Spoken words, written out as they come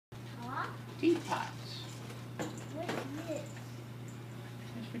Teapots. What's this?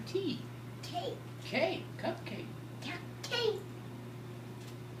 That's for tea. Cake. Cake. Cupcake. Cupcake.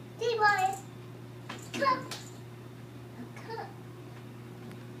 Tea boy. Cup. A cup.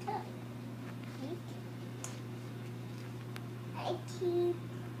 Cup. Ice cream.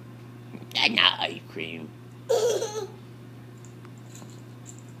 That's not ice cream.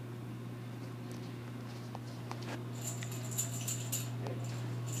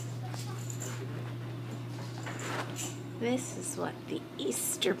 This is what the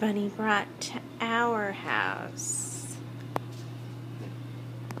Easter Bunny brought to our house.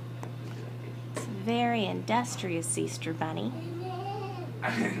 It's a very industrious Easter Bunny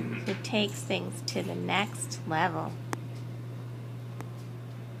who takes things to the next level.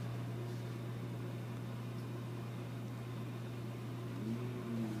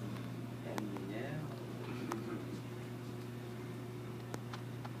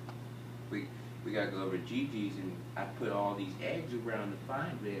 We gotta go over to Gigi's, and I put all these eggs around to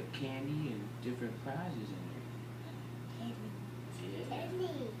find. They have candy and different prizes in there. Candy.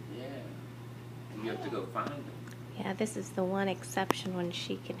 Yeah. And you have to go find them. Yeah, this is the one exception when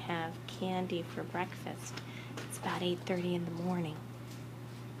she can have candy for breakfast. It's about 8:30 in the morning.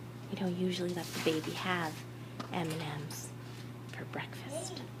 We don't usually let the baby have M&Ms for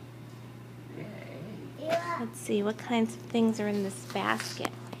breakfast. Yeah. Let's see, what kinds of things are in this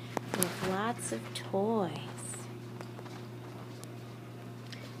basket? We have lots of toys.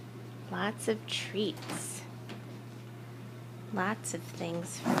 Lots of treats. Lots of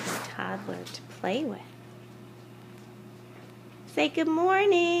things for the toddler to play with. Say good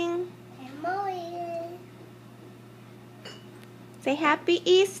morning. Good morning. Say Happy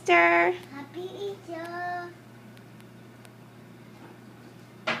Easter. Happy Easter.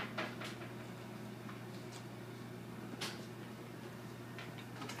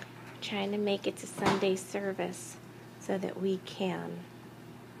 Trying to make it to Sunday service so that we can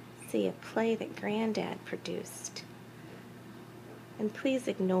see a play that Granddad produced. And please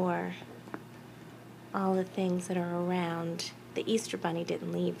ignore all the things that are around. The Easter Bunny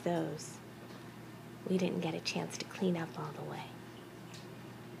didn't leave those. We didn't get a chance to clean up all the way.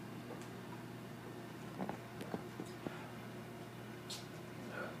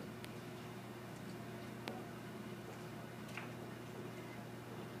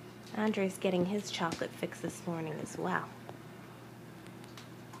 Andre's getting his chocolate fix this morning as well.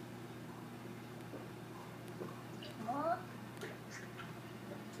 More?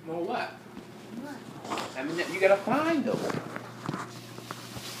 More what? More. I mean, you gotta find them.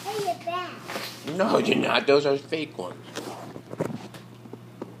 Hey, you're back. No, you're not. Those are fake ones. Say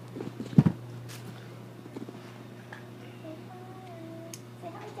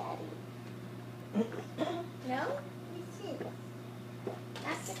hi, Daddy. No? What's this?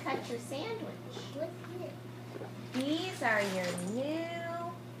 That's to cut your sandwich. What's this? These are your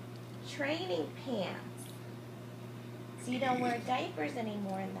new training pants. So you don't wear diapers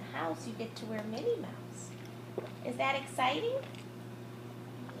anymore in the house. You get to wear Minnie Mouse. Is that exciting?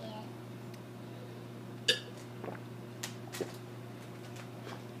 Yeah.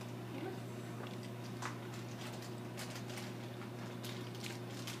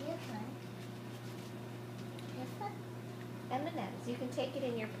 Here's one. Here's one. M&M's. You can take it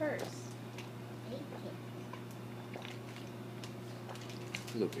in your purse. Thank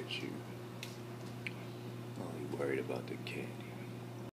you. Look at you. Only worried about the candy.